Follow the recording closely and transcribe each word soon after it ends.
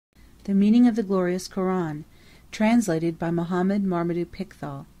The meaning of the glorious Quran, translated by Muhammad Marmaduke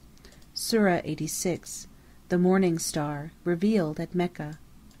Pickthall. Surah 86. The Morning Star, revealed at Mecca.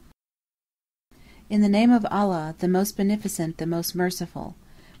 In the name of Allah, the most beneficent, the most merciful.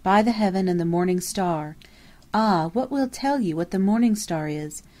 By the heaven and the morning star. Ah, what will tell you what the morning star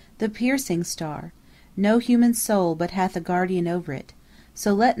is? The piercing star. No human soul but hath a guardian over it.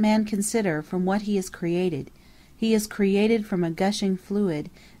 So let man consider from what he is created. He is created from a gushing fluid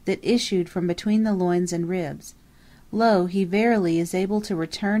that issued from between the loins and ribs. Lo, he verily is able to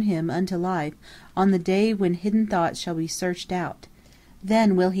return him unto life on the day when hidden thoughts shall be searched out.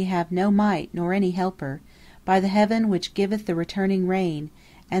 Then will he have no might nor any helper, by the heaven which giveth the returning rain,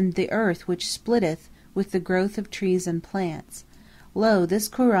 and the earth which splitteth with the growth of trees and plants. Lo, this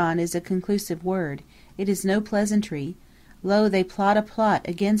Quran is a conclusive word, it is no pleasantry. Lo, they plot a plot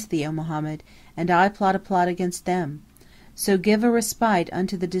against thee, O Muhammad, and I plot a plot against them. So give a respite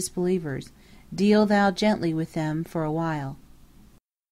unto the disbelievers, deal thou gently with them for a while.